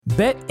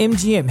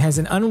BetMGM has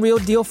an unreal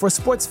deal for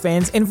sports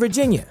fans in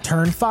Virginia.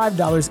 Turn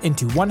 $5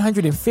 into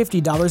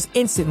 $150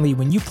 instantly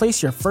when you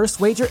place your first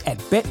wager at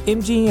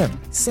BetMGM.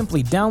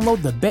 Simply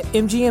download the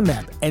BetMGM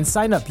app and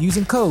sign up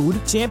using code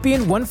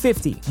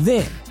Champion150.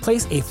 Then,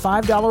 place a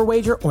 $5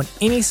 wager on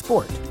any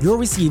sport. You'll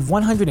receive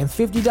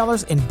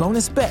 $150 in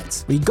bonus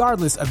bets,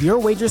 regardless of your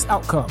wager's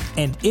outcome.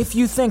 And if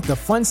you think the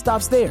fun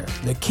stops there,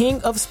 the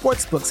King of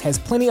Sportsbooks has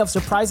plenty of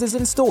surprises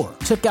in store.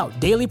 Check out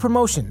daily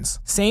promotions,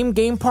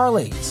 same-game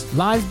parlays,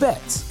 live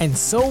bets, and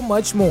so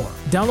much more.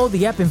 Download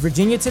the app in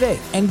Virginia today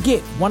and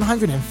get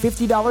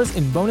 $150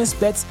 in bonus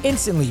bets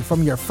instantly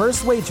from your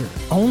first wager.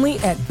 Only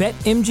at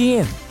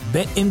BetMGM.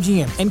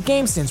 BetMGM and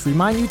GameSense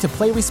remind you to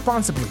play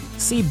responsibly.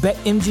 See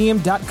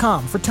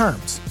BetMGM.com for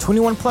terms.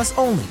 21 plus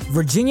only.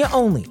 Virginia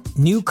only.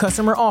 New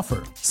customer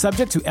offer.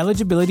 Subject to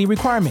eligibility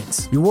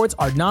requirements. Rewards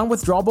are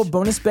non-withdrawable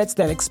bonus bets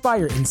that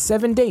expire in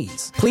 7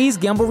 days. Please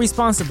gamble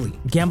responsibly.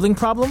 Gambling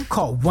problem?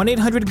 Call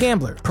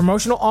 1-800-GAMBLER.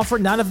 Promotional offer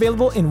not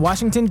available in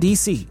Washington,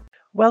 D.C.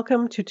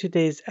 Welcome to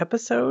today's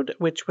episode,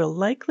 which will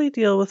likely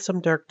deal with some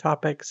dark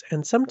topics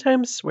and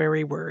sometimes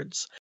sweary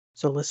words.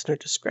 So listener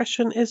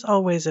discretion is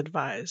always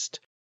advised.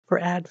 For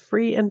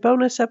ad-free and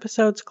bonus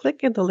episodes, click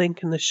in the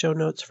link in the show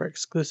notes for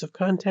exclusive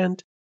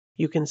content.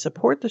 You can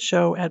support the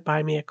show at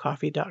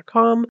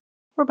buymeacoffee.com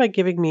or by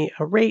giving me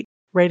a rate,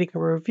 writing a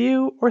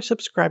review, or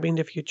subscribing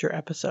to future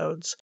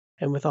episodes.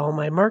 And with all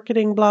my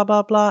marketing blah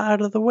blah blah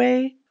out of the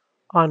way,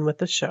 on with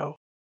the show.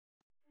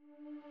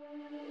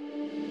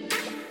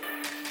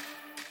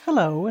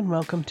 Hello and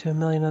welcome to A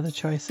Million Other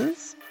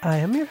Choices. I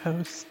am your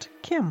host,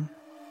 Kim.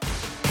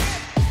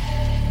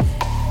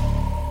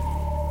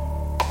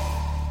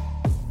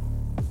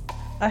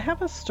 I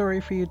have a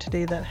story for you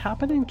today that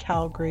happened in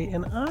Calgary,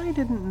 and I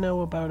didn't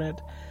know about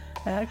it.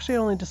 I actually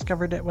only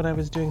discovered it when I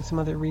was doing some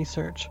other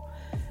research.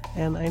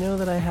 And I know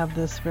that I have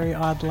this very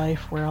odd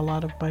life where a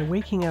lot of my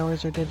waking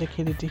hours are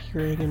dedicated to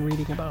hearing and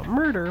reading about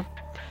murder,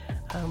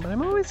 but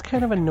I'm always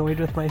kind of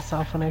annoyed with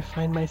myself when I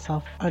find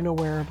myself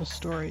unaware of a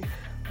story.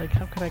 Like,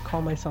 how can I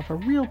call myself a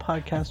real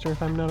podcaster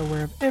if I'm not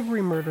aware of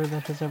every murder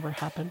that has ever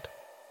happened?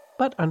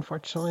 But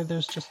unfortunately,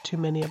 there's just too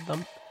many of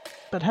them.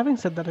 But having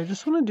said that, I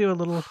just want to do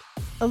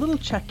a little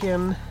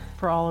check-in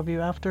for all of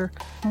you. After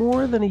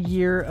more than a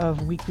year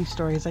of weekly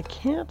stories, I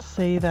can't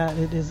say that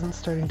it isn't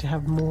starting to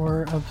have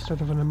more of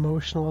sort of an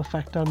emotional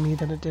effect on me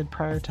than it did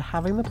prior to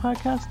having the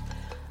podcast.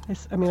 I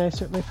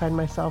certainly find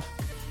myself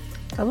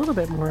a little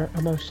bit more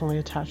emotionally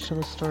attached to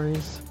the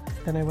stories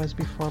than I was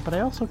before, but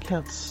I also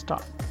can't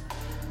stop.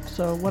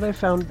 So what I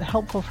found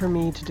helpful for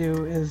me to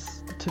do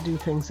is to do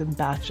things in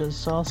batches.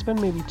 So I'll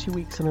spend maybe 2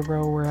 weeks in a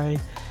row where I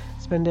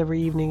spend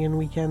every evening and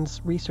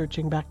weekends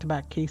researching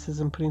back-to-back cases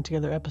and putting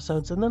together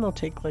episodes, and then I'll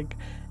take like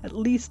at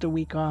least a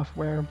week off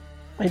where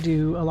I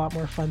do a lot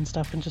more fun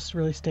stuff and just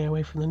really stay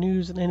away from the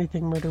news and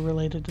anything murder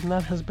related, and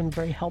that has been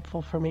very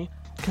helpful for me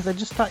because I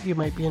just thought you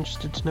might be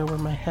interested to know where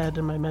my head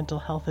and my mental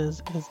health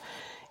is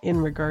in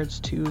regards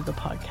to the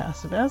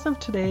podcast. And as of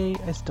today,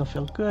 I still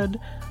feel good,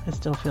 I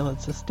still feel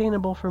it's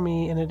sustainable for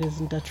me, and it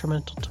isn't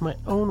detrimental to my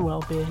own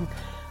well-being.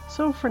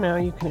 So for now,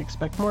 you can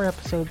expect more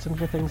episodes, and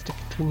for things to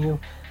continue,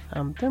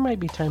 there might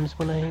be times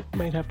when I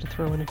might have to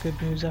throw in a good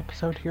news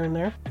episode here and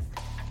there.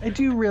 I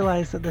do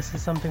realize that this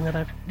is something that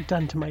I've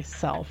done to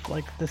myself.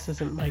 Like, this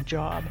isn't my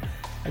job.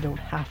 I don't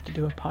have to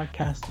do a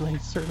podcast, and I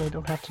certainly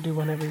don't have to do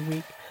one every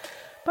week.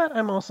 But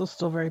I'm also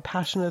still very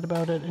passionate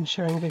about it and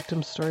sharing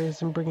victim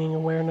stories and bringing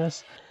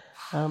awareness.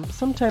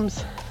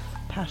 Sometimes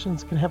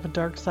passions can have a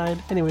dark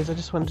side. Anyways, I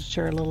just wanted to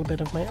share a little bit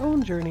of my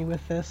own journey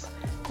with this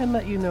and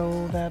let you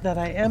know that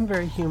I am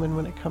very human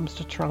when it comes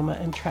to trauma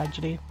and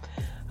tragedy.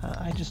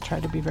 I just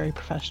try to be very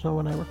professional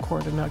when I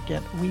record and not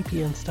get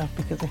weepy and stuff,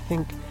 because I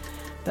think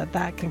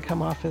that can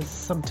come off as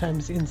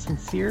sometimes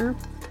insincere.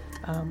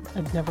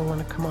 I'd never want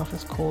to come off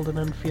as cold and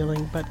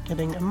unfeeling, but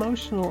getting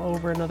emotional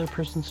over another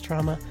person's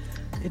trauma,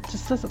 it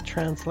just doesn't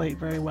translate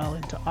very well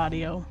into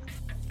audio.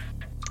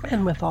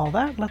 And with all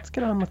that, let's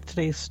get on with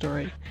today's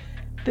story.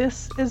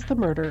 This is the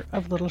murder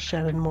of little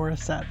Shannon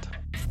Morrisette.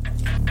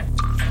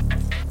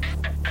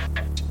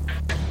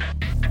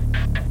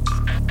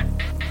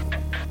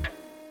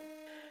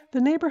 The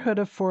neighborhood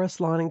of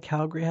Forest Lawn in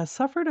Calgary has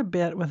suffered a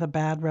bit with a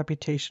bad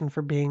reputation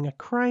for being a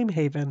crime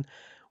haven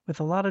with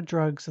a lot of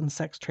drugs and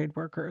sex trade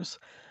workers.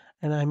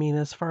 And I mean,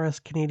 as far as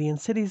Canadian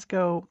cities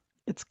go,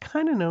 it's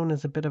kind of known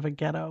as a bit of a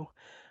ghetto.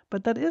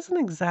 But that isn't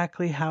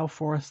exactly how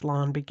Forest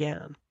Lawn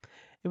began.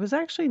 It was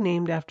actually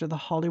named after the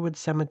Hollywood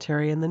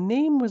Cemetery, and the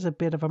name was a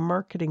bit of a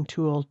marketing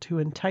tool to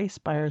entice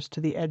buyers to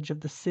the edge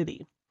of the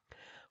city.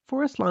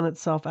 Forest Lawn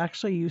itself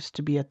actually used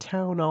to be a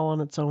town all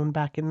on its own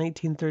back in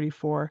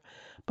 1934,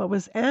 but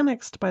was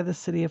annexed by the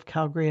city of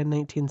Calgary in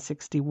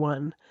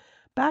 1961.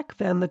 Back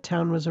then, the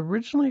town was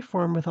originally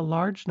formed with a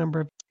large number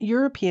of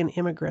European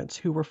immigrants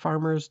who were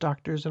farmers,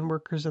 doctors, and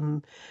workers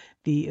in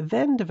the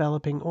then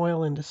developing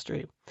oil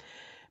industry.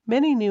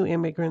 Many new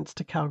immigrants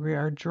to Calgary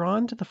are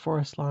drawn to the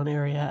Forest Lawn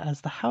area as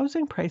the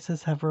housing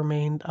prices have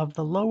remained of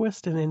the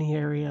lowest in any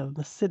area of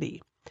the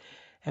city.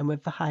 And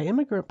with the high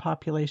immigrant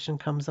population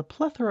comes a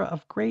plethora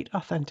of great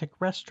authentic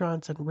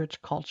restaurants and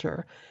rich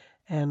culture,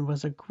 and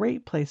was a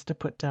great place to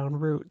put down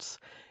roots.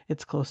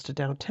 It's close to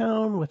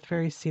downtown with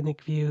very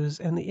scenic views,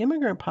 and the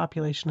immigrant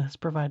population has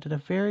provided a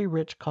very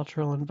rich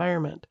cultural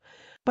environment.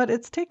 But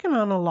it's taken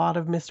on a lot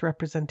of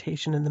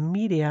misrepresentation in the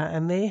media,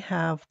 and they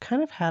have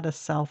kind of had a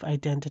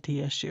self-identity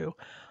issue.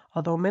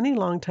 Although many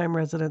longtime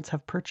residents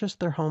have purchased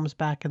their homes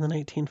back in the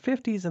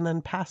 1950s and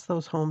then passed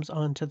those homes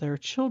on to their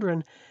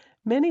children,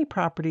 many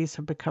properties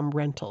have become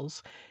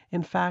rentals.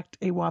 In fact,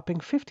 a whopping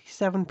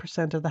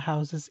 57% of the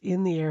houses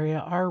in the area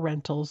are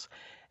rentals,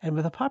 and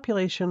with a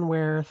population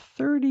where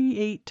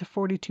 38 to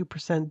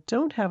 42%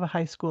 don't have a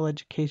high school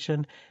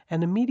education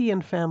and a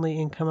median family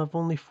income of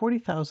only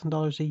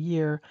 $40,000 a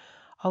year,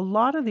 a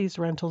lot of these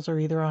rentals are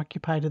either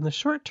occupied in the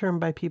short term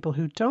by people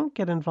who don't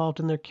get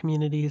involved in their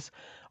communities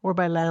or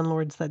by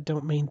landlords that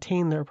don't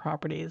maintain their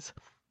properties.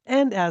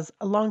 And as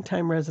a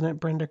longtime resident,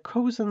 Brenda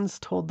Cozens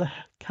told the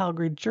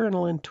Calgary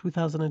Journal in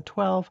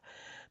 2012,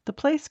 the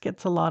place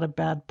gets a lot of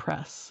bad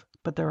press,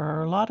 but there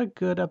are a lot of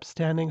good,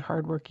 upstanding,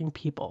 hardworking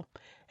people.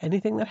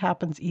 Anything that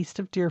happens east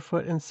of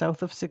Deerfoot and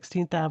south of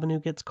 16th Avenue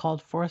gets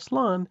called Forest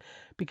Lawn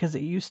because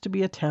it used to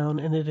be a town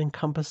and it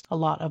encompassed a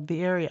lot of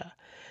the area.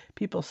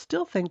 People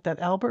still think that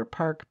Albert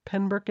Park,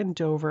 Pembroke, and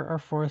Dover are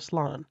Forest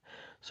Lawn.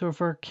 So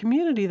for a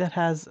community that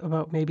has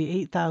about maybe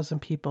 8,000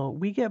 people,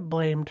 we get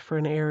blamed for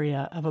an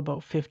area of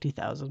about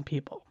 50,000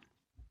 people.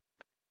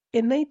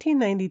 In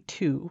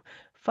 1992,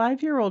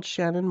 5-year-old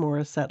Shannon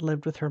Morrisette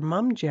lived with her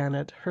mom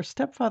Janet, her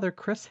stepfather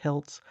Chris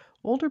Hiltz,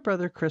 older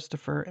brother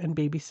Christopher, and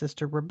baby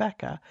sister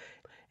Rebecca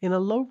in a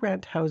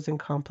low-rent housing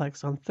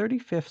complex on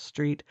 35th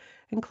Street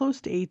and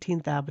close to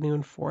 18th Avenue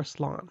in Forest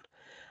Lawn,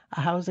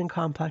 a housing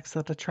complex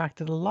that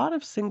attracted a lot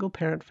of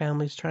single-parent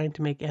families trying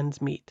to make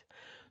ends meet.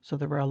 So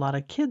there were a lot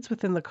of kids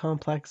within the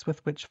complex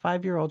with which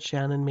 5-year-old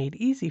Shannon made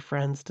easy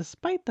friends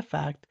despite the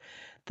fact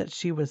that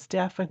she was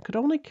deaf and could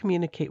only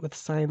communicate with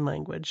sign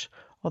language,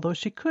 although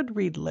she could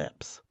read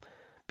lips.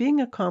 Being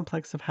a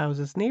complex of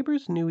houses,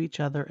 neighbors knew each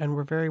other and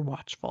were very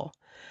watchful.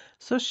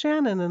 So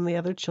Shannon and the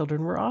other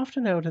children were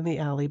often out in the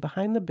alley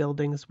behind the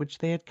buildings, which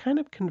they had kind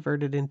of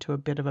converted into a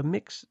bit of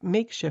a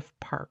makeshift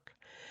park.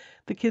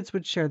 The kids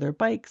would share their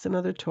bikes and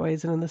other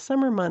toys, and in the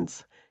summer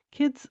months,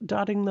 kids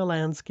dotting the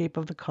landscape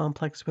of the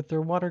complex with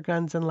their water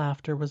guns and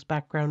laughter was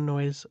background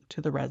noise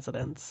to the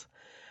residents.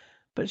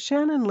 But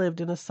Shannon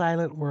lived in a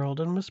silent world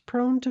and was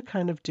prone to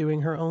kind of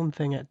doing her own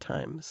thing at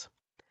times.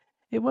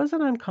 It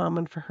wasn't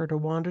uncommon for her to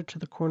wander to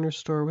the corner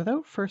store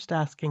without first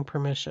asking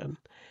permission.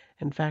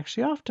 In fact,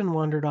 she often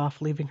wandered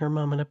off, leaving her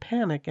mom in a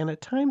panic and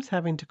at times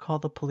having to call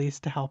the police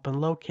to help and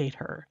locate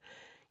her,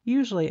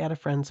 usually at a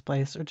friend's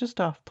place or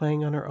just off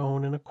playing on her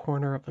own in a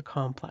corner of the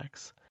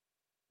complex.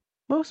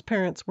 Most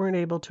parents weren't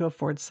able to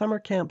afford summer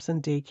camps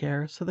and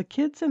daycare, so the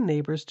kids and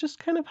neighbors just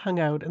kind of hung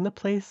out and the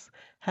place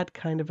had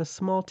kind of a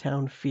small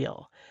town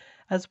feel.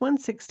 As one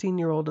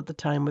 16-year-old at the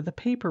time with a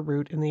paper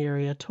route in the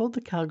area told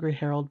the Calgary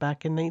Herald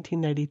back in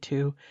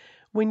 1992,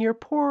 "When you're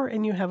poor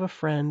and you have a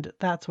friend,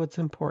 that's what's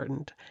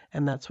important,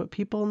 and that's what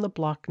people in the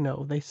block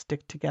know. They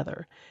stick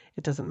together.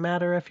 It doesn't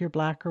matter if you're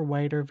black or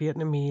white or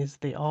Vietnamese,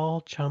 they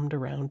all chummed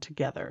around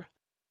together."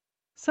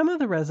 Some of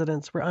the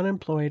residents were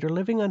unemployed or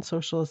living on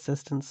social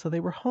assistance, so they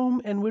were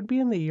home and would be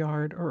in the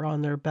yard or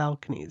on their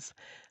balconies.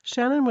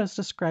 Shannon was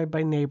described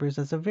by neighbors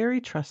as a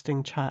very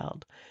trusting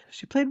child.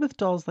 She played with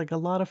dolls like a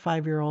lot of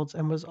 5-year-olds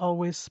and was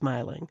always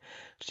smiling.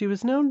 She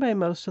was known by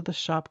most of the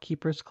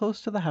shopkeepers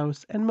close to the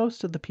house and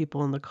most of the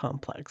people in the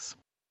complex.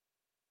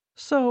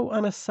 So,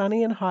 on a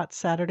sunny and hot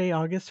Saturday,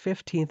 August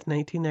 15th,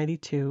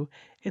 1992,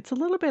 it's a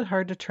little bit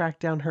hard to track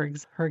down her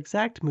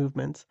exact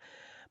movements,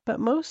 but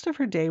most of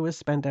her day was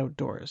spent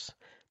outdoors.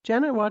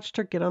 Janet watched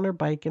her get on her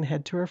bike and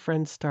head to her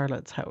friend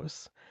Starlet's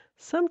house.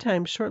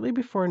 Sometime shortly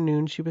before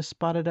noon, she was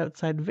spotted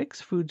outside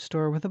Vic's food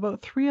store with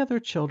about 3 other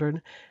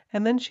children,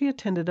 and then she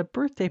attended a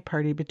birthday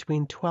party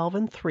between 12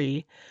 and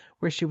 3,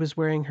 where she was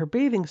wearing her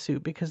bathing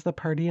suit because the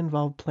party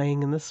involved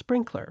playing in the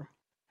sprinkler.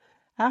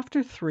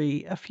 After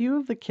 3, a few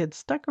of the kids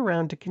stuck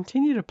around to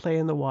continue to play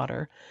in the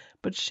water,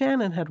 but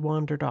Shannon had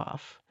wandered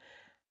off.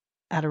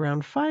 At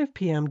around 5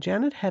 p.m.,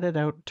 Janet headed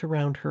out to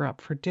round her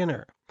up for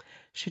dinner.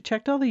 She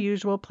checked all the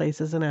usual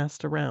places and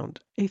asked around.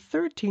 A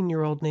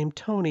 13-year-old named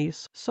Tony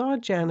saw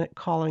Janet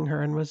calling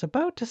her and was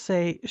about to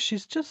say,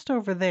 "She's just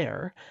over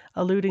there,"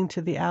 alluding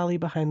to the alley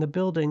behind the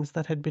buildings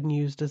that had been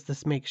used as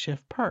this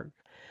makeshift park.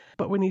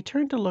 But when he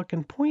turned to look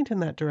and point in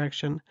that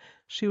direction,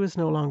 she was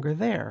no longer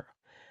there.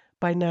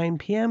 By 9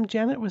 p.m.,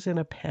 Janet was in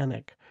a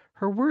panic.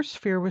 Her worst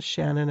fear was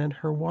Shannon and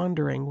her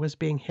wandering was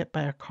being hit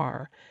by a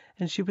car,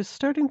 and she was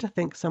starting to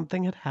think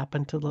something had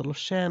happened to little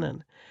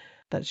Shannon,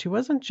 that she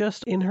wasn't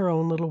just in her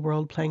own little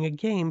world playing a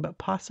game, but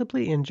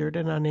possibly injured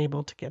and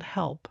unable to get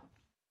help.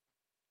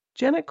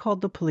 Janet called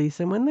the police,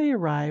 and when they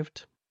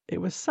arrived, it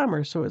was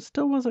summer, so it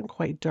still wasn't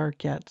quite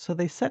dark yet, so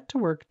they set to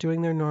work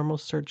doing their normal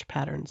search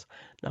patterns,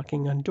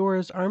 knocking on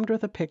doors, armed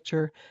with a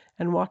picture,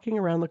 and walking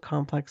around the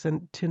complex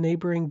and to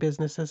neighboring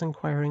businesses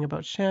inquiring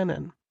about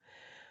Shannon.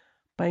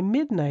 By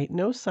midnight,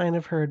 no sign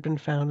of her had been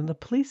found, and the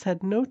police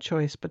had no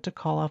choice but to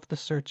call off the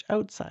search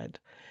outside.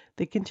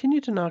 They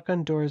continued to knock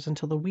on doors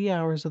until the wee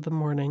hours of the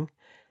morning.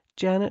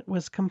 Janet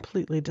was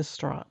completely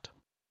distraught.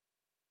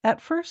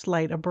 At first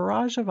light, a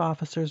barrage of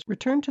officers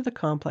returned to the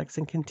complex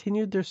and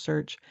continued their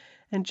search,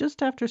 and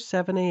just after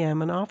 7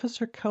 a.m., an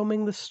officer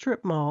combing the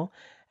strip mall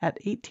at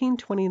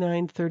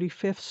 1829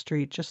 35th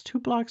Street, just 2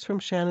 blocks from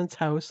Shannon's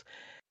house,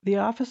 the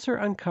officer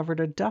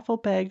uncovered a duffel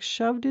bag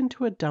shoved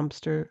into a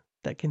dumpster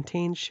that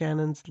contained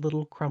Shannon's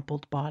little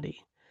crumpled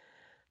body.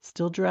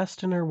 Still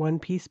dressed in her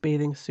one-piece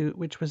bathing suit,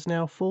 which was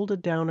now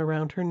folded down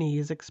around her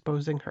knees,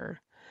 exposing her,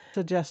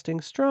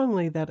 suggesting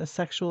strongly that a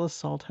sexual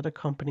assault had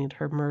accompanied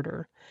her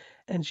murder,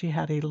 and she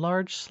had a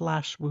large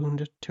slash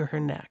wound to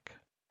her neck.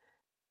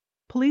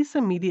 Police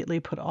immediately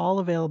put all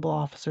available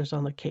officers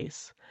on the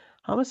case.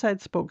 Homicide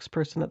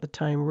spokesperson at the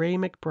time, Ray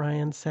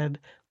McBrien,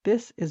 said,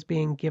 "This is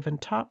being given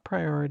top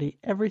priority.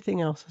 Everything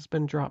else has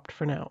been dropped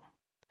for now."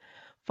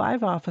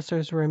 5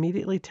 officers were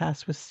immediately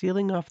tasked with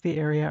sealing off the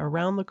area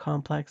around the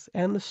complex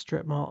and the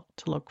strip mall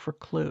to look for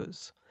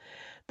clues.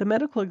 The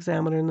medical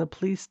examiner and the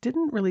police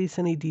didn't release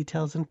any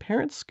details, and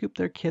parents scooped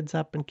their kids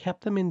up and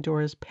kept them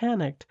indoors,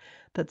 panicked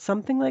that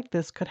something like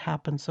this could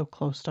happen so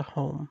close to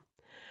home.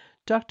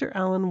 Dr.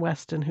 Alan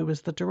Weston, who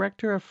was the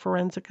director of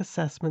forensic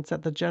assessments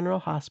at the General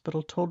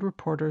Hospital, told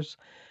reporters,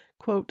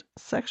 quote,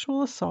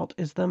 "Sexual assault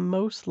is the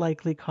most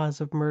likely cause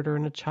of murder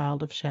in a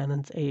child of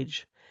Shannon's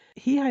age."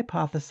 He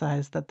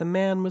hypothesized that the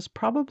man was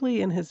probably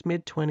in his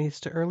mid-20s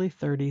to early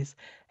 30s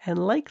and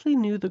likely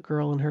knew the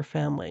girl and her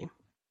family.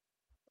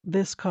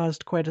 This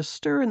caused quite a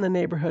stir in the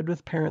neighborhood,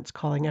 with parents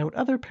calling out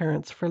other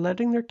parents for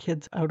letting their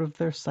kids out of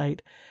their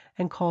sight,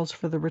 and calls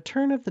for the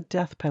return of the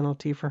death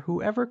penalty for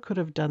whoever could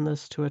have done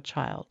this to a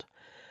child.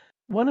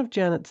 One of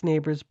Janet's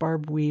neighbors,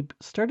 Barb Weeb,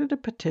 started a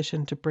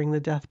petition to bring the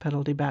death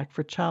penalty back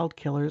for child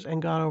killers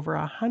and got over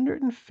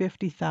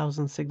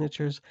 150,000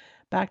 signatures,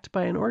 backed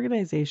by an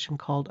organization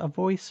called A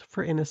Voice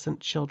for Innocent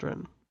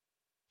Children.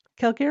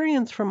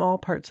 Calgarians from all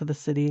parts of the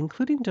city,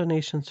 including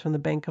donations from the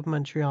Bank of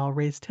Montreal,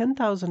 raised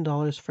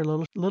 $10,000 for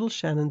little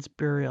Shannon's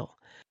burial.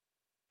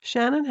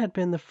 Shannon had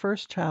been the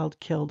first child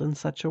killed in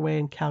such a way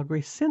in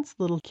Calgary since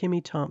little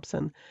Kimmy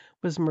Thompson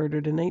was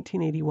murdered in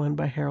 1981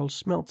 by Harold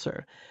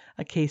Schmelzer,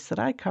 a case that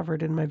I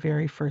covered in my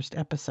very first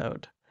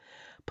episode.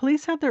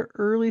 Police had their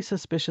early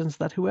suspicions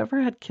that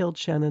whoever had killed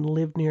Shannon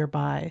lived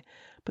nearby,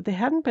 but they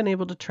hadn't been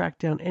able to track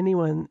down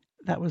anyone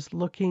that was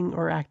looking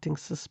or acting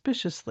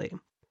suspiciously.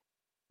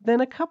 Then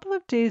a couple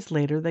of days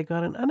later, they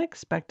got an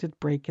unexpected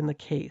break in the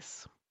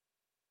case.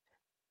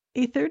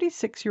 A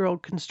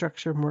 36-year-old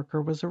construction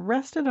worker was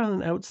arrested on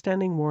an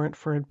outstanding warrant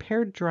for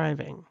impaired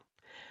driving.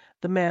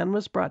 The man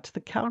was brought to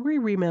the Calgary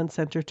Remand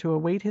Center to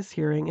await his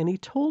hearing, and he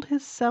told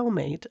his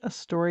cellmate a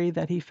story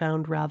that he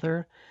found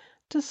rather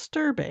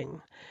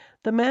disturbing.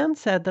 The man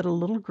said that a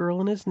little girl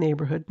in his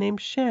neighborhood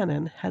named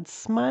Shannon had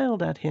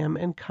smiled at him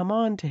and come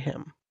on to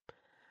him.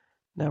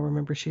 Now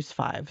remember, she's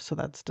 5, so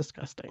that's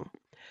disgusting.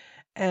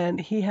 And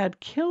he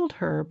had killed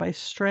her by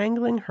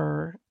strangling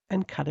her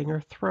and cutting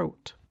her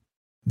throat.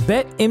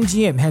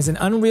 BetMGM has an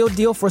unreal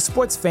deal for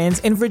sports fans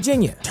in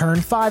Virginia. Turn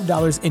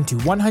 $5 into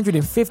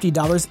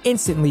 $150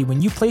 instantly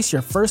when you place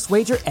your first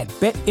wager at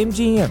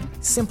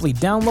BetMGM. Simply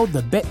download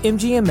the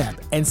BetMGM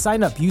app and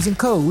sign up using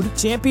code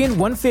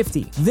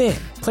Champion150. Then,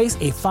 place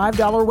a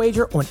 $5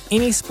 wager on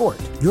any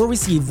sport. You'll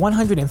receive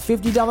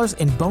 $150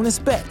 in bonus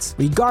bets,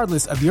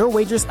 regardless of your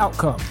wager's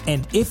outcome.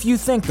 And if you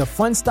think the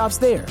fun stops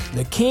there,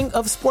 the King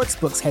of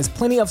Sportsbooks has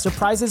plenty of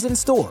surprises in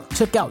store.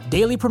 Check out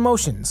daily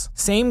promotions,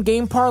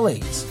 same-game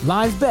parlays,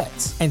 live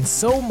bets, and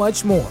so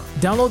much more.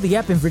 Download the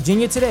app in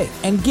Virginia today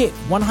and get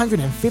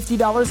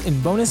 $150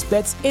 in bonus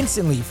bets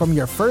instantly from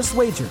your first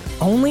wager.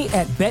 Only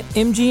at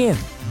BetMGM.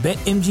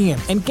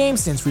 BetMGM and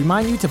GameSense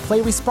remind you to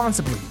play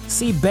responsibly.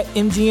 See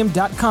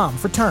BetMGM.com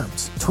for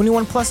terms.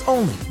 21 plus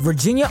only.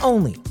 Virginia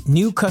only.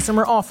 New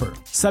customer offer.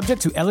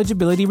 Subject to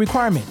eligibility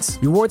requirements.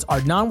 Rewards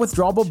are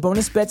non-withdrawable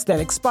bonus bets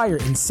that expire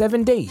in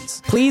 7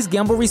 days. Please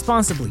gamble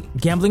responsibly.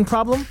 Gambling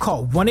problem?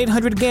 Call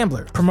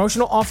 1-800-GAMBLER.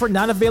 Promotional offer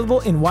not available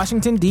in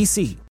Washington,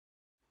 D.C.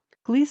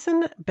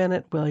 Gleason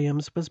Bennett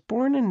Williams was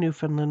born in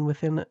Newfoundland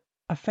within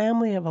a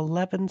family of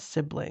 11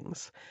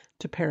 siblings,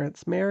 to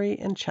parents Mary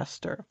and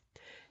Chester.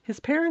 His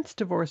parents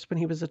divorced when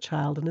he was a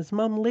child, and his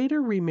mom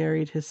later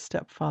remarried his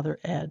stepfather,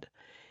 Ed.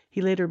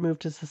 He later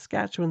moved to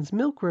Saskatchewan's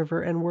Milk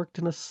River and worked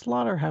in a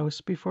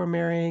slaughterhouse before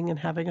marrying and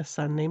having a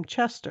son named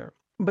Chester.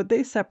 But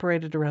they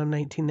separated around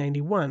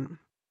 1991.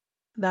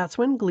 That's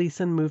when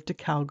Gleason moved to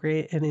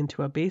Calgary and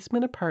into a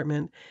basement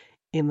apartment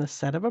in the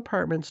set of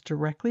apartments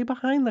directly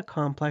behind the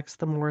complex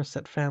the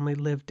Morrisette family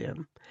lived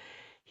in.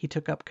 He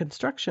took up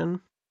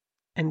construction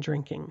and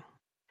drinking.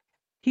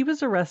 He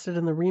was arrested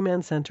in the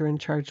remand center and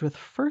charged with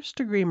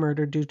first-degree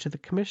murder due to the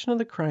commission of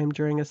the crime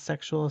during a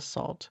sexual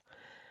assault.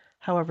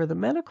 However, the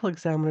medical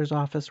examiner's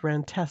office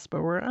ran tests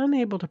but were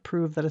unable to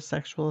prove that a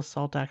sexual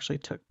assault actually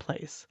took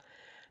place,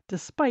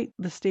 despite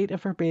the state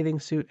of her bathing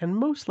suit and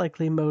most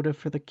likely motive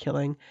for the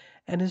killing,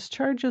 and his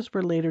charges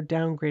were later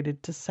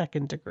downgraded to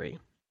second degree.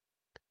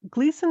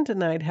 Gleason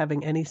denied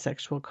having any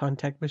sexual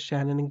contact with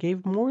Shannon and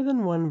gave more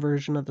than one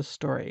version of the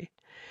story.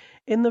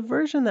 In the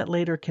version that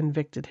later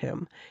convicted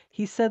him,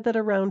 he said that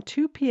around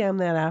 2 p.m.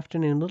 that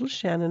afternoon, little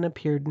Shannon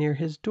appeared near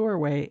his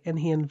doorway and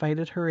he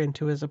invited her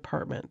into his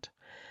apartment.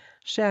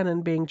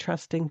 Shannon, being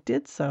trusting,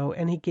 did so,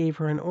 and he gave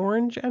her an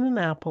orange and an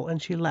apple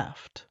and she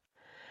left.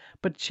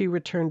 But she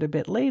returned a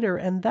bit later,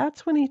 and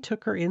that's when he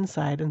took her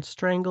inside and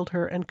strangled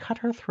her and cut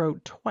her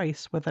throat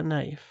twice with a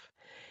knife.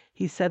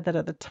 He said that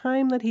at the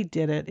time that he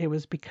did it, it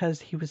was because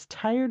he was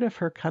tired of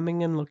her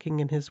coming and looking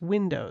in his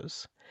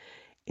windows.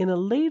 In a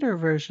later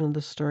version of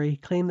the story, he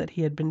claimed that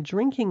he had been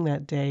drinking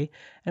that day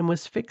and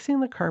was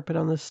fixing the carpet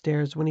on the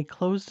stairs when he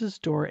closed his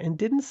door and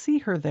didn't see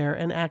her there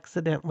and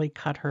accidentally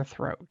cut her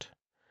throat.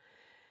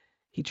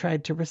 He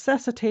tried to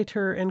resuscitate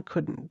her and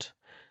couldn't.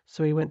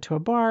 So he went to a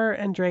bar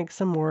and drank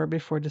some more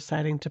before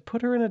deciding to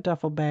put her in a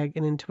duffel bag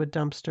and into a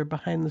dumpster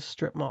behind the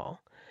strip mall.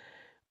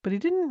 But he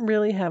didn't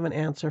really have an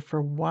answer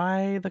for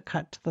why the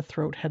cut to the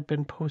throat had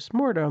been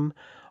post-mortem,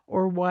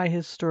 or why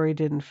his story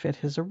didn't fit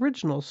his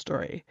original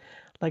story,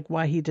 like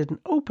why he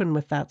didn't open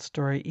with that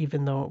story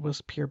even though it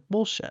was pure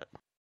bullshit.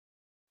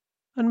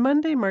 On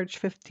Monday, March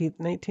 15,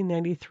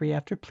 1993,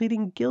 after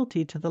pleading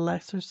guilty to the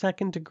lesser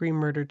second-degree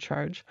murder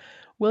charge,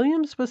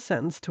 Williams was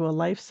sentenced to a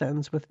life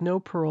sentence with no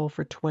parole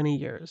for 20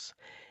 years.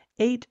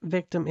 8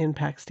 victim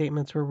impact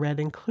statements were read,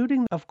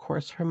 including, of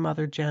course, her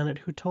mother, Janet,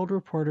 who told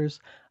reporters,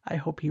 "I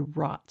hope he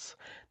rots.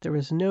 There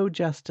is no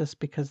justice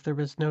because there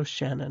is no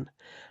Shannon.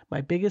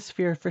 My biggest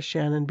fear for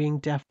Shannon being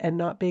deaf and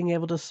not being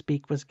able to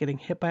speak was getting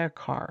hit by a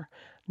car,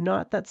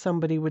 not that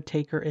somebody would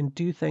take her and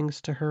do things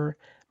to her,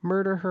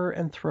 murder her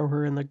and throw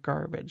her in the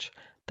garbage.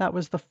 That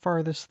was the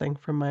farthest thing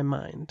from my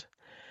mind."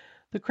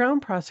 The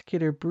Crown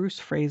Prosecutor Bruce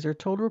Fraser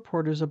told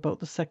reporters about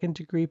the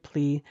second-degree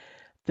plea,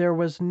 "There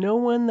was no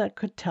one that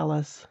could tell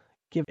us,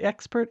 give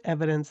expert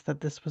evidence that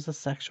this was a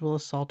sexual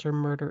assault or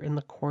murder in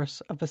the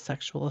course of a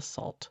sexual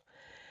assault."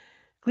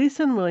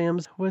 Gleason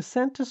Williams was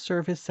sent to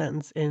serve his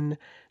sentence in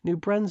New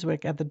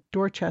Brunswick at the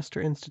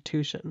Dorchester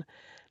Institution.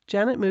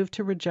 Janet moved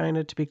to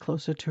Regina to be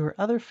closer to her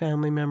other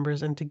family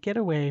members and to get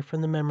away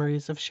from the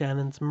memories of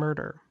Shannon's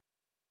murder.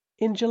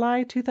 In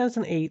July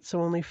 2008,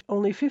 so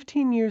only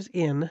 15 years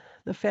in,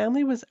 the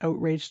family was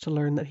outraged to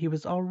learn that he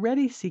was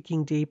already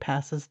seeking day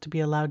passes to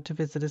be allowed to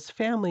visit his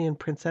family in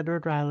Prince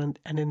Edward Island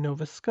and in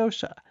Nova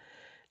Scotia.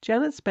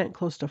 Janet spent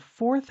close to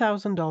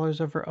 $4,000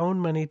 of her own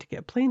money to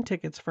get plane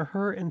tickets for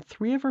her and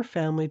 3 of her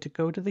family to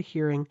go to the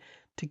hearing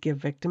to give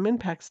victim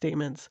impact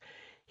statements.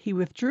 He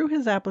withdrew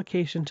his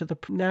application to the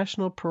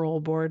National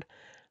Parole Board.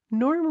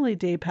 Normally,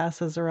 day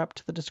passes are up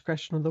to the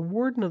discretion of the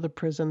warden of the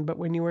prison, but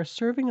when you are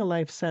serving a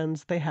life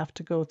sentence, they have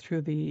to go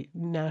through the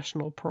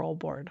National Parole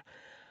Board.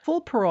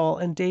 Full parole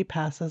and day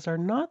passes are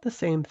not the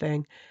same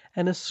thing,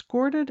 and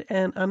escorted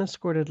and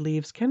unescorted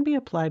leaves can be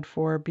applied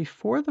for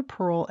before the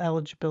parole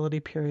eligibility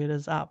period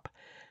is up.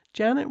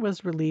 Janet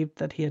was relieved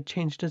that he had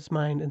changed his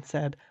mind and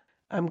said,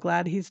 "I'm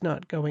glad he's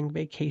not going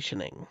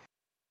vacationing."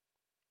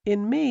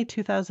 In May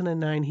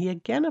 2009, he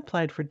again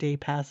applied for day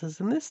passes,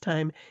 and this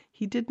time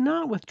he did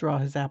not withdraw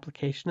his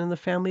application, and the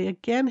family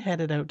again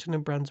headed out to New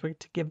Brunswick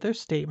to give their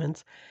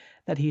statements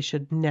that he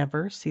should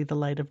never see the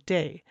light of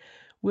day.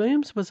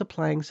 Williams was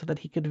applying so that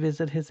he could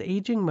visit his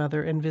aging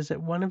mother and visit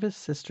one of his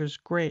sister's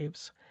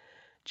graves.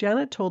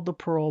 Janet told the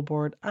parole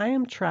board, "I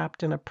am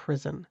trapped in a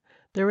prison.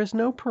 There is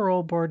no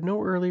parole board,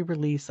 no early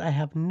release. I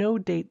have no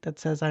date that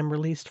says I'm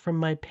released from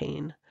my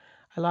pain.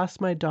 I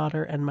lost my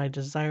daughter and my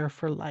desire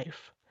for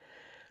life."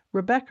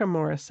 Rebecca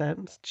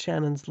Morrisette,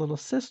 Shannon's little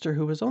sister,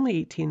 who was only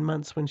 18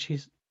 months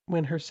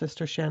when her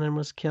sister Shannon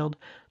was killed,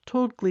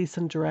 told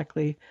Gleason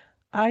directly,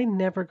 "I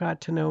never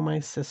got to know my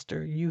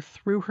sister. You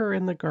threw her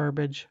in the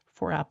garbage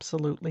for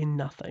absolutely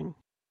nothing."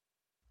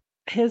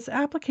 His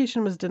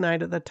application was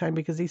denied at that time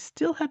because he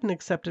still hadn't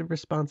accepted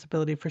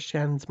responsibility for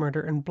Shannon's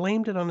murder and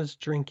blamed it on his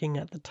drinking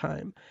at the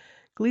time.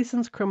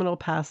 Gleason's criminal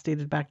past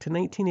dated back to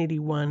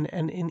 1981,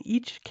 and in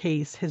each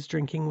case his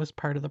drinking was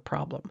part of the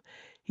problem.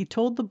 He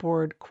told the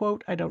board,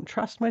 quote, "I don't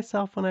trust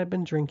myself when I've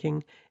been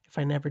drinking. If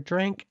I never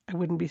drank, I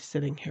wouldn't be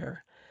sitting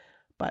here."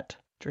 But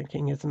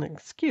drinking is an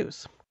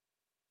excuse.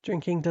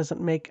 Drinking doesn't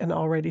make an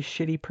already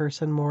shitty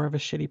person more of a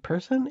shitty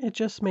person. It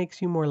just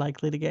makes you more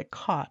likely to get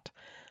caught.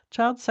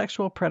 Child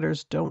sexual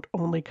predators don't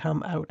only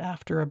come out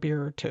after a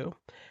beer or two.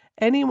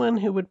 Anyone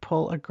who would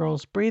pull a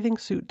girl's bathing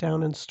suit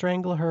down and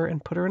strangle her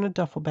and put her in a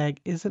duffel bag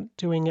isn't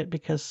doing it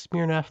because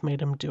Smirnoff made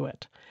them do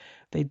it.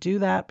 They do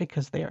that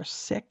because they are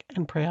sick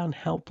and prey on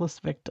helpless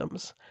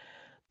victims.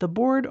 The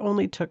board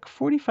only took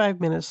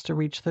 45 minutes to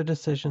reach their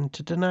decision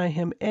to deny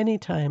him any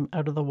time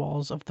out of the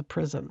walls of the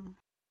prison.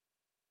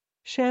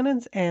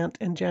 Shannon's aunt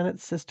and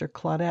Janet's sister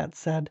Claudette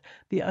said,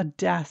 "The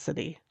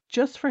audacity,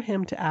 just for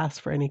him to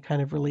ask for any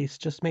kind of release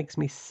just makes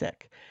me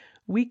sick.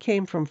 We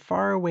came from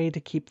far away to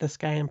keep this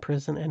guy in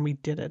prison, and we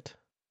did it.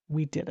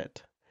 We did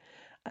it."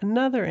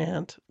 Another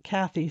aunt,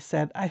 Kathy,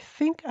 said, "I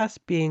think us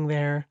being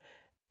there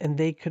and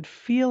they could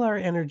feel our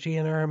energy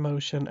and our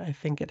emotion, I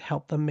think it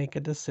helped them make a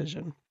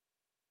decision."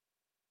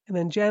 And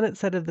then Janet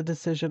said of the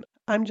decision,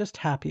 "I'm just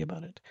happy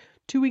about it.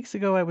 2 weeks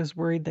ago, I was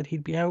worried that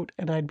he'd be out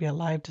and I'd be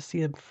alive to see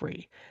him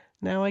free.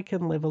 Now I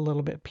can live a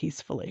little bit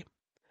peacefully.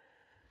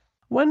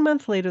 1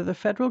 month later, the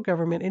federal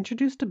government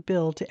introduced a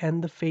bill to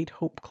end the Fate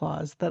Hope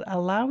Clause that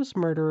allows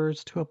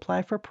murderers to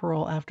apply for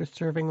parole after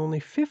serving only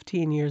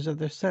 15 years of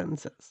their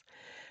sentences.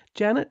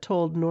 Janet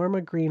told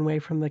Norma Greenway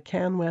from the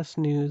CanWest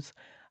News,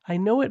 "I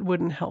know it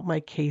wouldn't help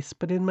my case,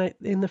 but in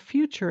the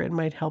future it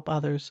might help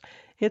others.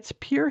 It's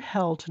pure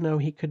hell to know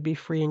he could be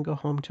free and go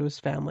home to his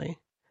family.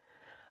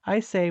 I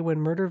say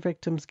when murder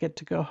victims get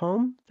to go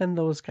home, then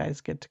those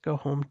guys get to go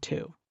home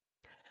too."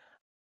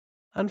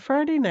 On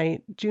Friday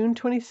night, June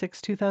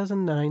 26,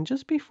 2009,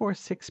 just before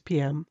 6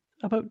 p.m.,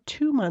 about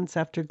 2 months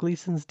after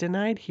Gleason's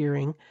denied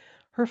hearing,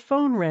 her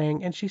phone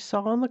rang and she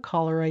saw on the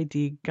caller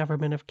ID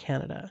Government of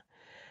Canada.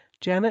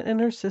 Janet and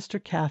her sister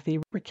Kathy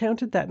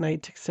recounted that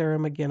night to Sarah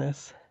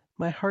McGinnis.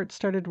 "My heart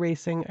started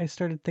racing. I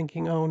started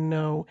thinking, oh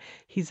no,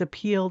 he's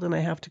appealed and I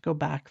have to go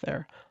back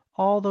there."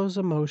 All those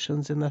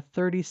emotions in the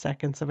 30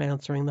 seconds of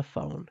answering the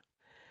phone.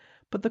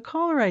 But the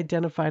caller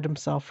identified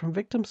himself from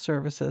Victim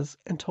Services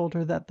and told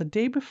her that the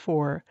day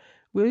before,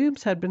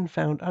 Williams had been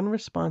found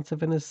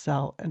unresponsive in his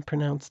cell and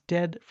pronounced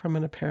dead from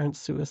an apparent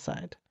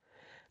suicide.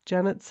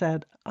 Janet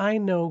said, "I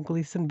know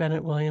Gleason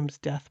Bennett Williams'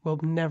 death will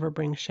never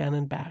bring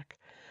Shannon back.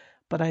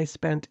 But I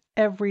spent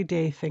every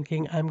day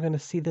thinking I'm going to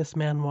see this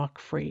man walk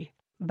free.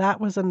 That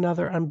was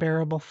another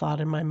unbearable thought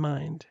in my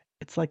mind.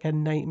 It's like a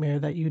nightmare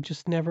that you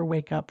just never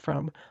wake up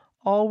from,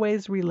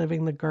 always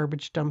reliving the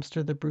garbage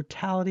dumpster, the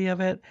brutality of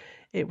it.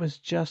 It was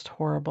just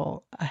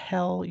horrible, a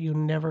hell you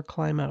never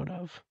climb out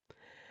of."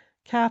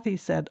 Kathy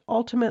said,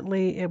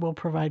 "Ultimately, it will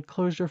provide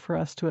closure for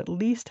us to at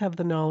least have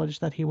the knowledge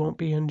that he won't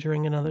be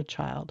injuring another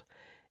child."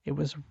 It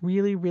was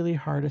really, really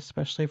hard,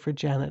 especially for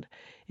Janet.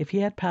 If he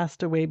had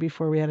passed away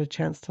before we had a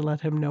chance to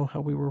let him know how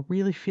we were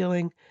really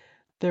feeling,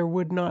 there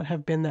would not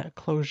have been that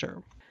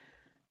closure.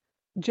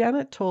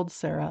 Janet told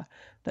Sarah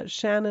that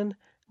Shannon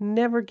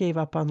never gave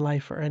up on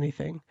life or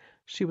anything.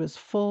 She was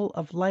full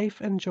of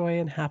life and joy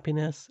and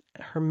happiness.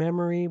 Her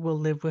memory will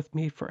live with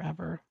me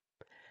forever.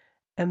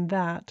 And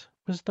that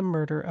was the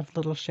murder of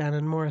little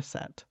Shannon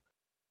Morrisette.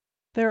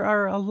 There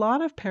are a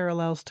lot of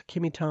parallels to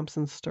Kimmy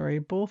Thompson's story,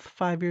 both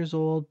 5 years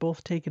old,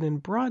 both taken in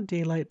broad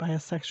daylight by a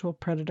sexual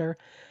predator.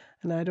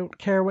 And I don't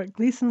care what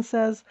Gleason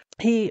says,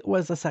 he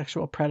was a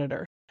sexual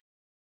predator.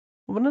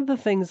 One of the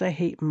things I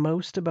hate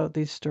most about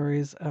these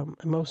stories,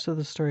 most of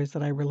the stories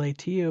that I relate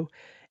to you,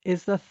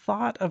 is the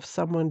thought of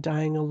someone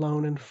dying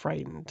alone and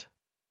frightened.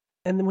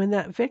 And when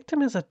that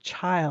victim is a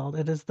child,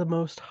 it is the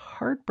most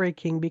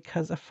heartbreaking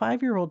because a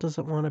 5-year-old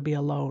doesn't want to be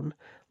alone,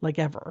 like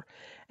ever.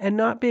 And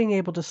not being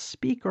able to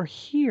speak or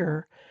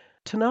hear,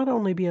 to not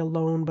only be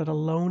alone, but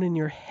alone in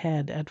your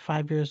head at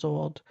 5 years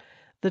old.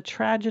 The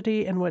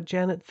tragedy and what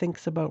Janet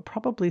thinks about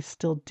probably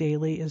still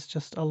daily is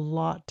just a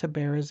lot to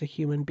bear as a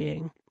human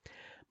being.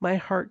 My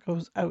heart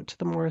goes out to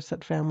the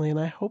Morrisette family, and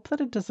I hope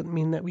that it doesn't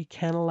mean that we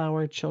can't allow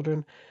our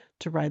children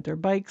to ride their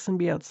bikes and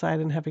be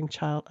outside and having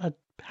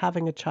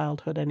a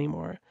childhood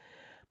anymore.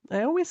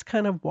 I always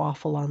kind of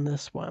waffle on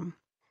this one.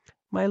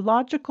 My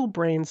logical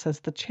brain says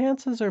the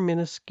chances are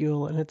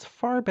minuscule and it's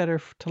far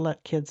better to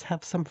let kids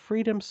have some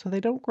freedom so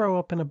they don't grow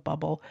up in a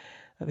bubble.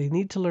 They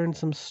need to learn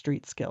some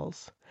street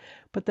skills.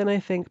 But then I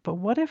think, but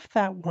what if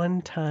that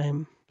one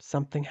time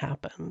something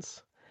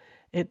happens?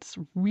 It's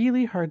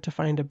really hard to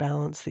find a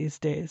balance these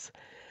days.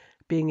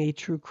 Being a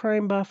true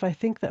crime buff, I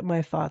think that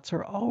my thoughts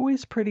are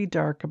always pretty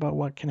dark about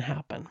what can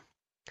happen.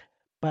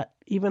 But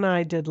even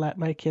I did let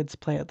my kids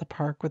play at the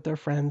park with their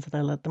friends, and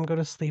I let them go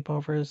to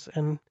sleepovers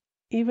and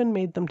even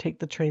made them take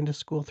the train to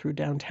school through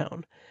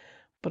downtown.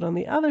 But on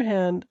the other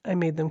hand, I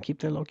made them keep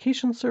their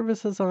location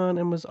services on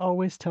and was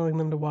always telling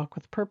them to walk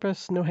with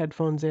purpose, no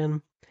headphones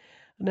in.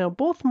 Now,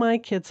 both my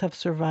kids have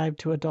survived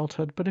to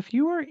adulthood, but if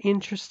you are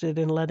interested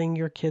in letting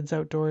your kids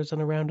outdoors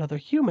and around other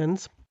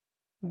humans,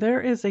 there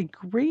is a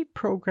great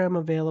program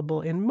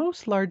available in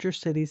most larger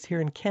cities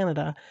here in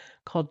Canada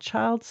called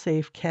Child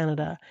Safe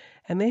Canada,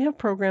 and they have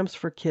programs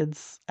for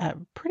kids at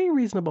pretty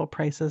reasonable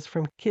prices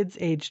from kids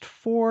aged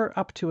 4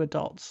 up to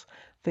adults.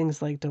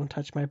 Things like Don't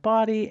Touch My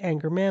Body,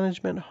 anger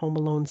management, home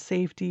alone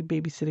safety,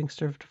 babysitting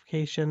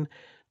certification,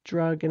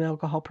 drug and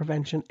alcohol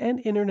prevention, and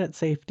internet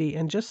safety,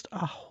 and just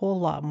a whole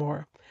lot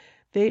more.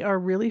 They are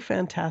really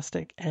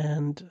fantastic,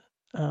 and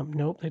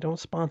nope, they don't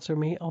sponsor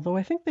me, although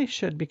I think they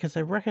should because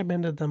I've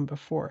recommended them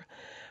before.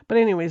 But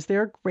anyways,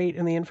 they're great,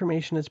 and the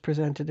information is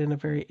presented in a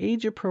very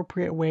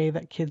age-appropriate way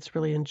that kids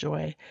really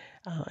enjoy.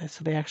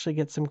 So they actually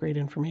get some great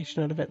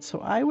information out of it. So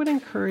I would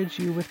encourage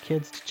you with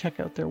kids to check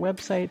out their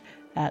website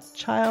at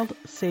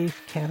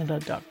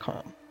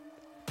childsafecanada.com.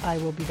 I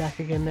will be back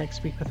again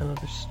next week with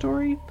another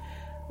story.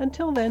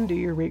 Until then, do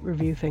your rate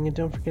review thing, and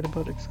don't forget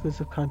about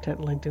exclusive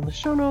content linked in the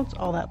show notes,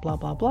 all that blah,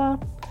 blah, blah.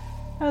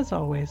 As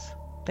always,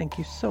 thank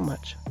you so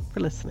much for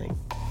listening.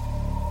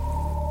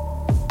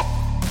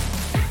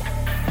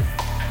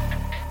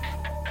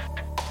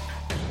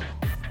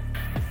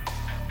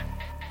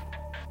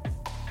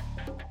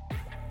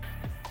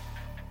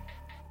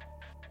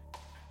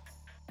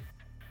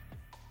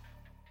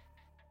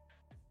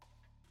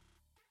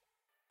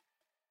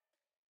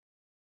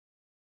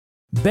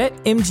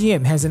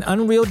 BetMGM has an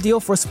unreal deal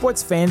for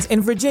sports fans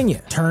in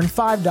Virginia. Turn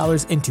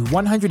 $5 into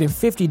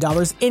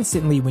 $150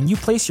 instantly when you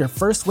place your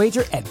first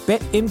wager at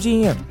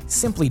BetMGM.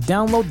 Simply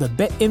download the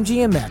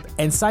BetMGM app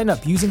and sign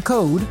up using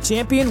code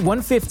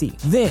Champion150.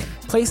 Then,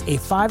 place a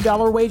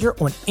 $5 wager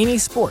on any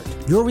sport.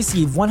 You'll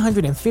receive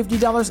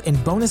 $150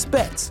 in bonus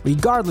bets,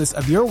 regardless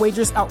of your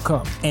wager's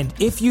outcome. And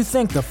if you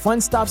think the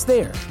fun stops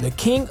there, the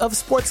king of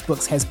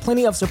sportsbooks has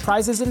plenty of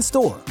surprises in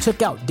store.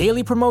 Check out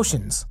daily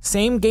promotions,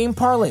 same-game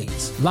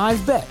parlays,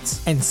 live bets,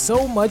 and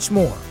so much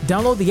more.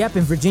 Download the app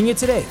in Virginia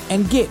today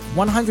and get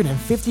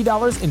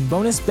 $150 in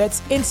bonus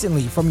bets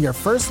instantly from your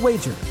first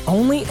wager.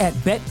 Only at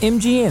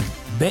BetMGM.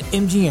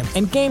 BetMGM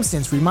and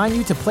GameSense remind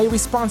you to play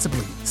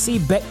responsibly. See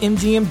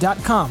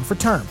BetMGM.com for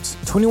terms.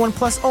 21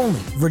 plus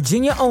only.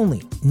 Virginia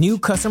only. New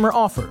customer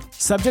offer.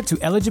 Subject to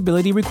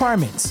eligibility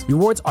requirements.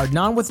 Rewards are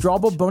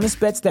non-withdrawable bonus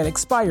bets that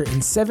expire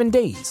in 7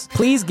 days.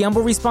 Please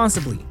gamble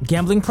responsibly.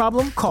 Gambling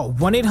problem? Call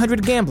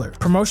 1-800-GAMBLER.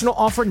 Promotional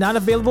offer not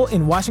available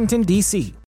in Washington, D.C.